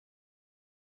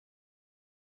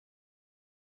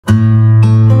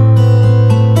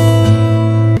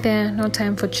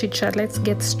time for chit chat. Let's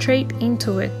get straight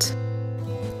into it.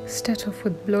 Start off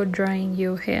with blow drying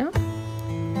your hair.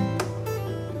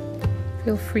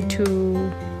 Feel free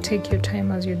to take your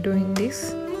time as you're doing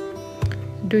this.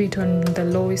 Do it on the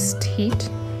lowest heat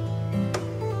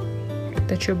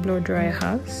that your blow dryer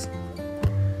has.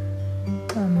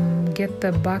 Get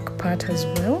the back part as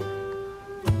well.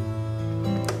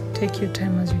 Take your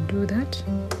time as you do that.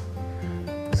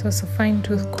 So it's a fine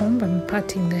tooth comb. I'm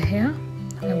parting the hair.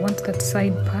 I want that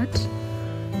side part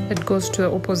that goes to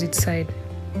the opposite side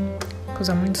because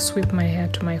I'm going to sweep my hair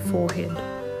to my forehead.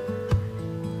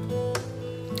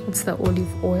 It's the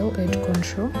olive oil edge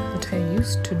control that I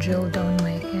use to gel down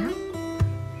my hair.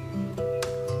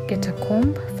 Get a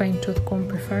comb, fine tooth comb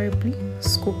preferably.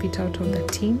 Scoop it out of the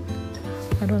tin.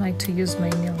 I don't like to use my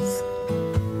nails.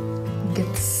 It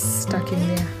gets stuck in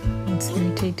there. It's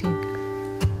irritating.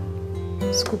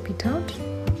 Scoop it out.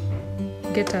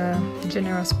 Get a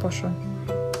generous portion.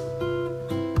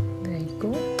 There you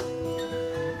go.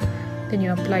 Then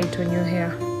you apply it on your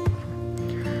hair.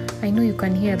 I know you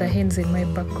can hear the hens in my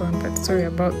background, but sorry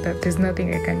about that. There's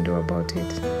nothing I can do about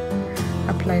it.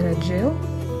 Apply the gel,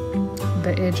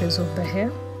 the edges of the hair.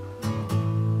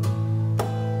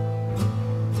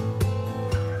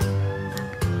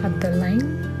 At the line,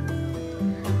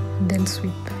 and then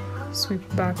sweep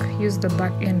back. Use the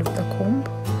back end of the comb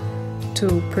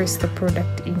to press the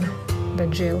product in the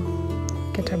gel.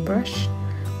 Get a brush,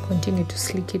 continue to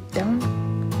slick it down.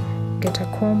 Get a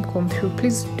comb through.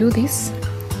 Please do this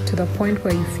to the point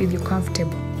where you feel you're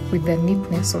comfortable with the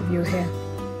neatness of your hair.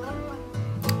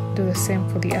 Do the same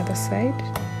for the other side.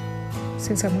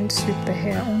 Since I'm going to sweep the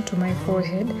hair onto my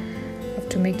forehead, I have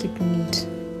to make it neat.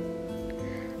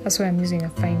 That's why I'm using a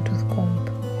fine tooth comb.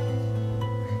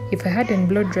 If I hadn't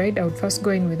blow dried, I would first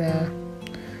go in with a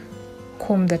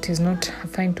comb that is not a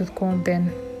fine tooth comb,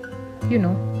 then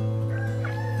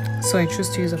so I choose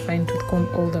to use a fine tooth comb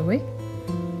all the way.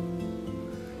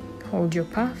 Hold your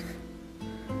puff,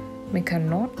 make a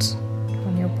knot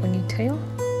on your ponytail,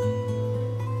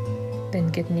 then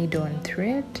get needle and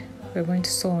thread. We're going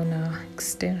to sew on an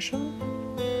extension.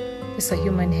 This is a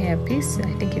human hair piece.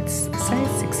 I think it's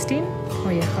size 16.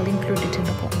 Oh yeah, I'll include it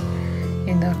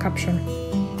in the caption.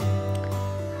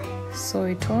 Sew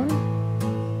it on.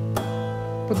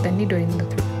 Put the needle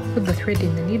put the thread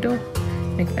in the needle.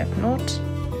 Make that knot,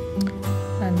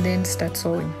 and then start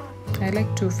sewing. I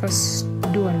like to first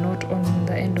do a knot on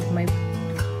the end of my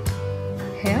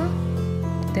hair.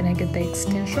 Then I get the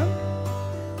extension.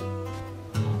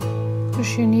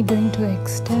 Push your needle into the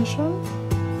extension.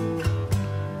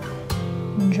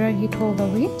 Drag it all the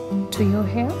way to your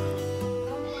hair.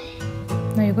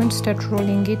 Now you're going to start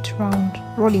rolling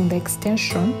the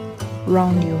extension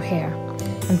round your hair.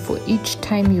 And for each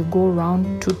time you go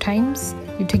round 2 times,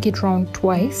 you take it round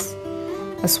twice.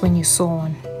 That's when you sew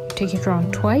on. You take it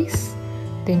round twice,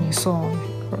 then you sew on.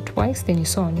 Or twice, then you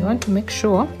sew on. You want to make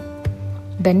sure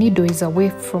the needle is away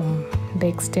from the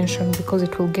extension because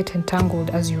it will get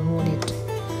entangled as you roll it.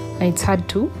 And it's hard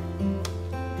to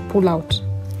pull out.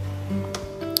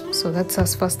 So that's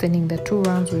us fastening the 2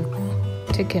 rounds we've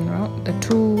taken round, the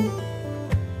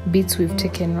 2 beads we've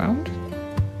taken round.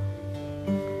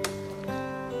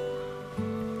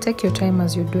 Take your time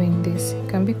as you're doing this. It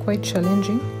can be quite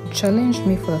challenging. It challenged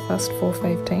me for the first 4 or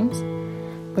 5 times,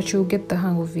 but you'll get the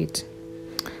hang of it.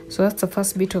 So that's the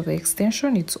first bit of the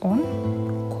extension. It's on.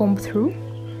 Comb through.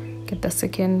 Get the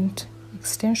second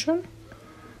extension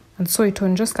and sew it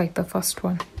on just like the first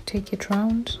one. Take it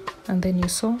round and then you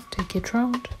sew. Take it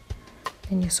round.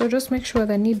 And you sew. Just make sure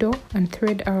the needle and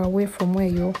thread are away from where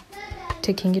you're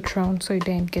taking it round so you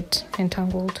don't get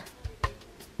entangled.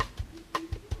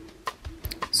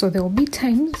 So there will be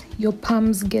times your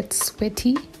palms get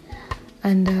sweaty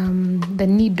and the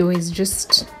needle is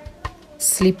just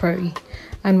slippery.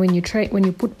 And when you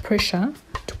put pressure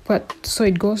so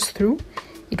it goes through,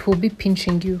 it will be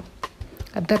pinching you.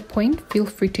 At that point, feel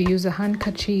free to use a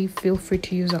handkerchief, feel free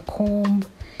to use a comb,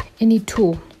 any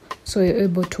tool, so you're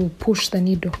able to push the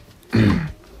needle.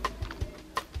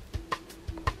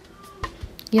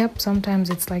 Yep, sometimes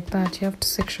it's like that. You have to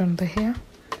section the hair.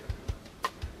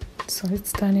 So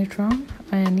let's turn it around.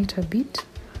 Iron it a bit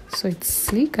so it's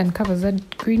sleek and covers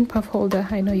that green puff holder.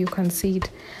 I know you can see it.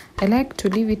 I like to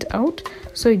leave it out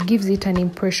so it gives it an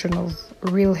impression of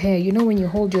real hair. You know when you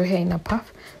hold your hair in a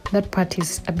puff, that part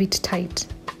is a bit tight.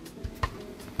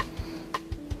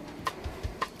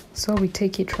 So we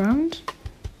take it round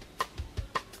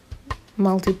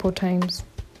multiple times.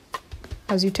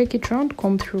 As you take it round,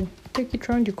 comb through. Take it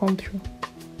round, you comb through.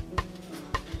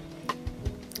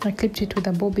 I clipped it with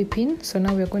a bobby pin, so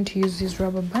now we're going to use these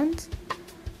rubber bands.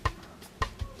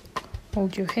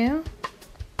 hold your hair,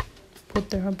 put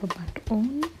the rubber band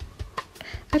on.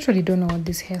 I actually don't know what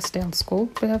this hairstyle is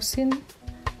called, but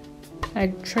I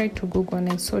tried to Google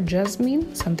and I saw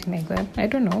Jasmine, something like that. I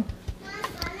don't know.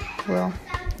 Well,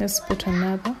 let's put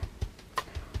another.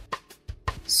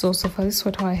 So far this is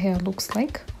what our hair looks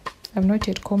like. I've not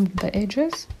yet combed the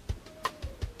edges.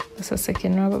 That's a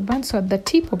second rubber band. So at the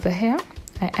tip of the hair,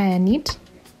 I iron it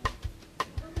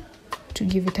to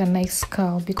give it a nice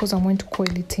curl because I'm going to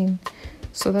coil it in.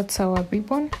 So that's our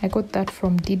ribbon. I got that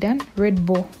from Didan, red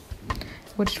bow.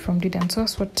 I got it from Didan. So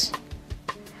that's what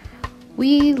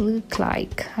we look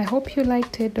like. I hope you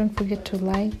liked it. Don't forget to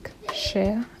like,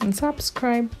 share, and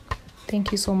subscribe.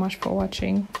 Thank you so much for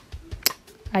watching.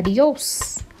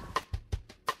 Adios.